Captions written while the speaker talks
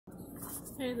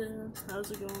Hey there, how's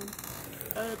it going?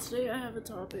 Today I have a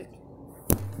topic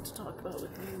to talk about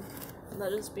with you, and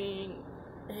that is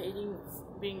hating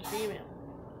being female.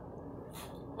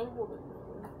 I'm a little bit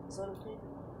quicker. Is that okay?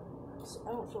 So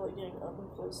I don't feel like getting up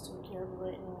and close to the camera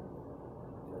right now,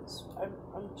 because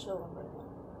I'm chilling right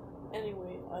now.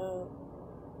 Anyway,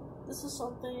 this is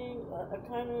something I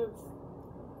kind of,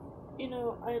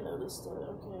 I noticed it,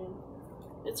 okay?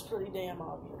 It's pretty damn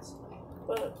obvious,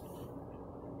 but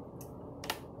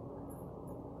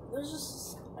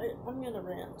I'm gonna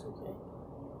rant, okay?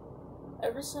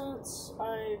 Ever since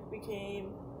I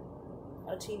became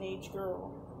a teenage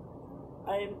girl,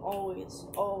 I'm always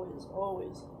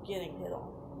getting hit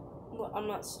on. I'm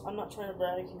not trying to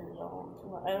brag here,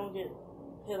 y'all. I don't get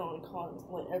hit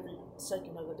on every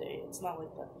second of the day. It's not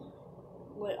like that.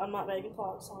 I'm not Megan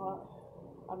Fox.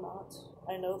 I'm not.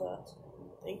 I know that.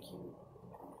 Thank you.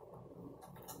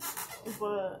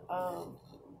 But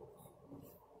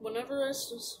whenever I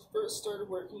first started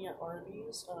working at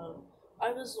Arby's,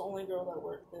 I was the only girl that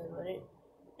worked there, right?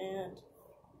 And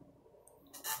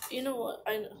you know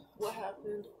what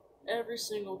happened? Every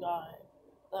single guy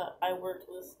that I worked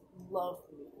with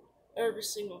loved me. Every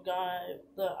single guy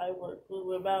that I worked with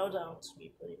would bow down to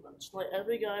me, pretty much.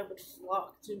 Every guy would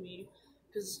flock to me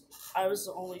because I was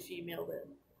the only female there.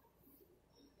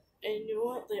 And you know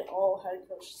what? They all had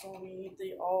crushes on me.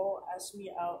 They all asked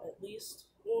me out at least.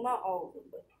 Well, not all of them,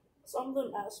 but some of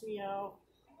them asked me out.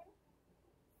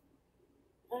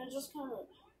 And it just kind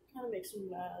of makes me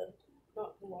mad.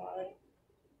 Not gonna lie.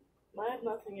 I have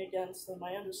nothing against them.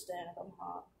 I understand. I'm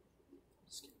hot.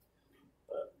 Just kidding.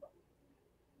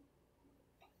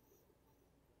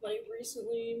 But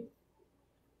recently,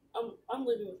 I'm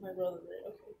living with my brother, right?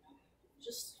 Okay.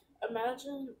 Just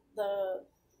imagine that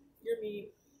you're me.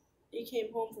 You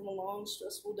came home from a long,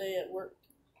 stressful day at work,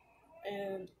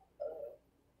 and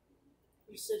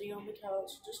you're sitting on the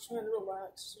couch, just trying to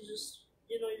relax.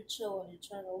 You're chilling. You're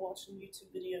trying to watch some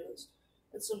YouTube videos,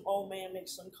 and some old man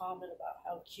makes some comment about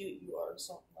how cute you are or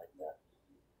something like that.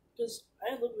 Because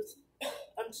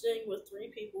I'm staying with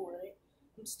 3 people, right?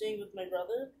 I'm staying with my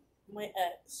brother, my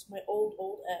ex, my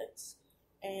old ex,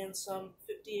 and some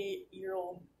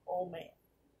 58-year-old old man.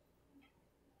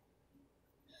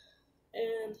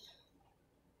 And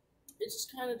it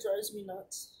just kind of drives me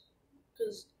nuts,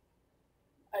 because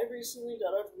I recently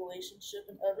got out of a relationship,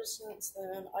 and ever since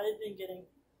then, I've been getting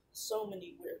so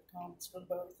many weird comments from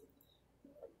both of them.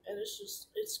 And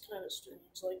it's kind of strange.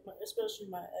 Especially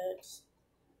my ex,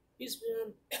 he's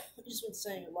been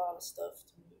saying a lot of stuff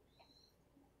to me,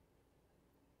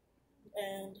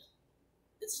 and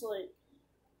it's like,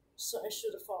 so I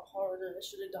should have fought harder. I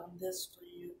should have done this for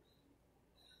you.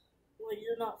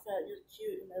 You're not fat, you're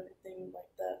cute, and everything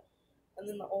like that. And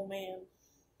then the old man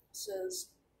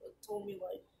told me,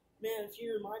 man, if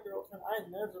you were my girlfriend,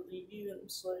 I'd never leave you. And I'm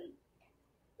just like,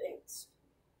 thanks.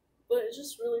 But it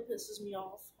just really pisses me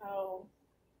off how,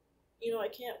 I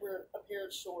can't wear a pair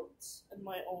of shorts in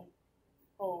my own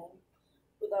home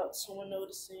without someone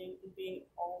noticing and being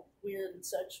all weird and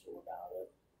sexual about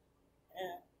it.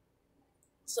 And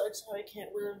it sucks how I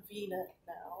can't wear a V-neck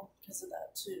now because of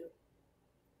that, too.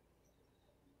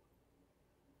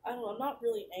 I don't know, I'm not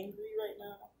really angry right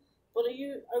now, but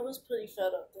I was pretty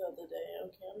fed up the other day,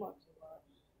 okay, I'm not gonna lie.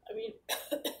 I mean,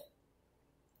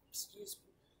 excuse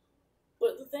me.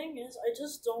 But the thing is, I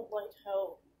just don't like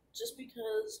how, just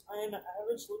because I am an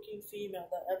average-looking female,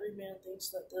 that every man thinks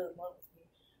that they're in love with me.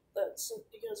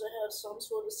 Because I have some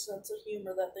sort of sense of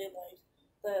humor that they like,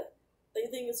 that they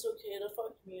think it's okay to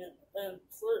fuck me and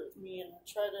flirt with me and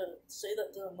try to say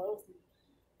that they're in love with me.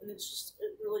 And it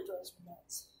really drives me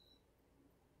nuts.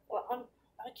 Well,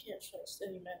 I can't trust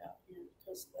any men out here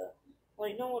because of that.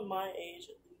 No one my age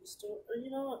at least, or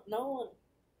what,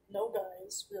 no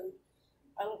guys really.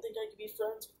 I don't think I could be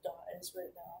friends with guys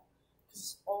right now,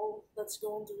 because all that's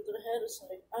going through their head is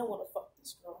I want to fuck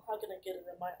this girl. How can I get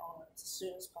her in my arms as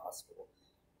soon as possible?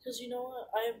 Because you know what,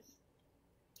 I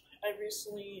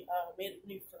recently made a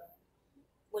new friend,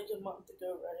 a month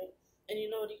ago, right? And you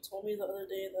know what he told me the other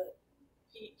day, that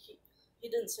he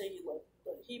didn't say he loved me,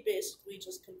 but he basically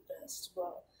just confessed,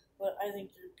 but I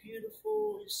think you're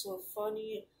beautiful, you're so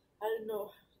funny, I didn't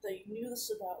know that you knew this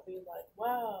about me,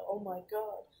 wow, oh my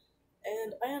god.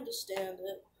 And I understand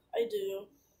it, I do,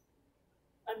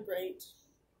 I'm great,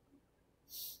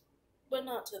 but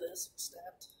not to this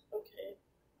extent, okay?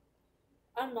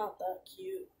 I'm not that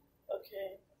cute,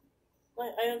 okay?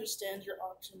 I understand your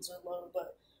options are low,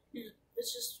 but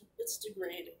it's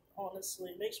degrading, honestly.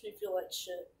 It makes me feel like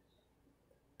shit.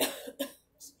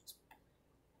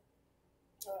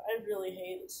 I really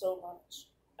hate it so much.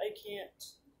 I can't.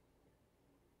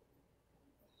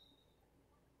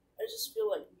 I just feel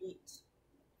like meat.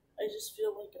 I just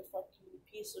feel like a fucking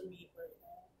piece of meat right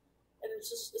now. And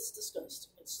it's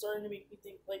disgusting. It's starting to make me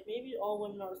think, like, maybe all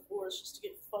women are forced just to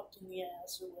get fucked in the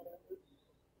ass or whatever.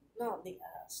 Not in the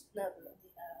ass. Never in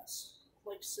the ass.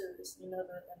 Like, seriously,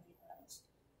 never in the ass.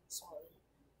 Sorry.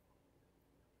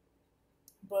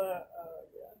 But,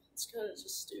 yeah, it's kind of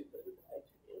just stupid, in my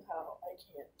opinion, how I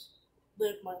can't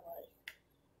live my life.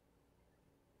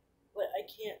 Like, I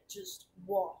can't just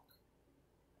walk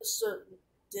a certain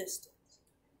distance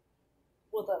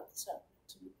without this happening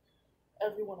to me.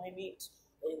 Everyone I meet,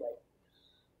 they like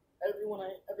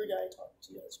every guy I talk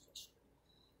to is Christian.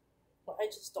 But I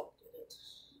just don't get it.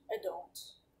 I don't.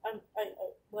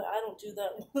 I don't do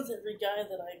that with every guy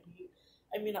that I meet.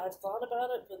 I mean, I've thought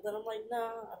about it, but then I'm like,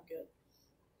 nah, I'm good.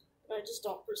 And I just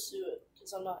don't pursue it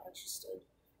because I'm not interested.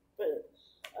 But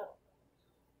I don't,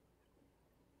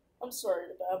 I'm sorry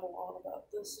to babble on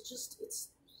about this.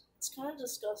 It's kind of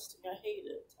disgusting. I hate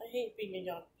it. I hate being a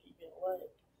young female. Like,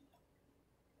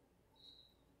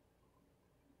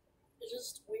 it's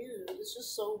just weird. It's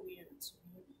just so weird to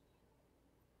me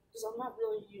because I'm not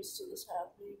really used to this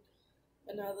happening.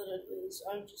 And now that it is,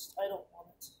 I don't want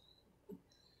it.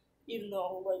 Even though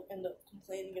I'll, like, end up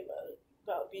complaining about it,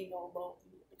 about being all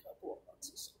lonely in a couple of months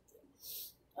or something.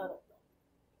 I don't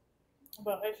know.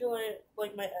 But I feel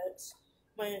like my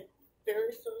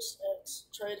very first ex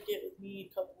tried to get with me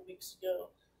a couple of weeks ago.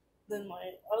 Then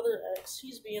my other ex,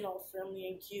 he's being all friendly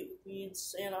and cute with me and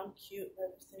saying I'm cute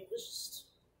and everything. It's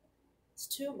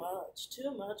too much.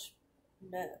 Too much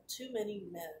men. Too many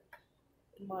men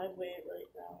in my way right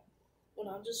now. When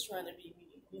I'm just trying to be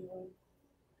me, you know?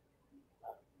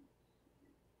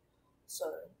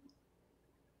 Sorry.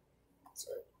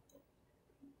 Sorry.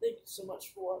 Thank you so much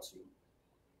for watching.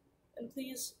 And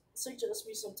please suggest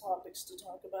me some topics to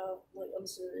talk about. Like, I'm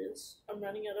serious. I'm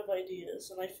running out of ideas,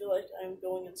 and I feel like I'm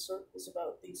going in circles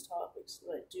about these topics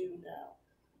that I do now.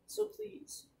 So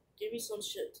please, give me some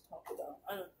shit to talk about.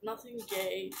 Nothing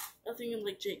gay, nothing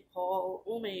like Jake Paul,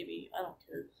 or maybe, I don't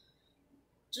care.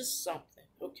 Just something,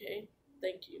 okay?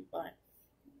 Thank you. Bye.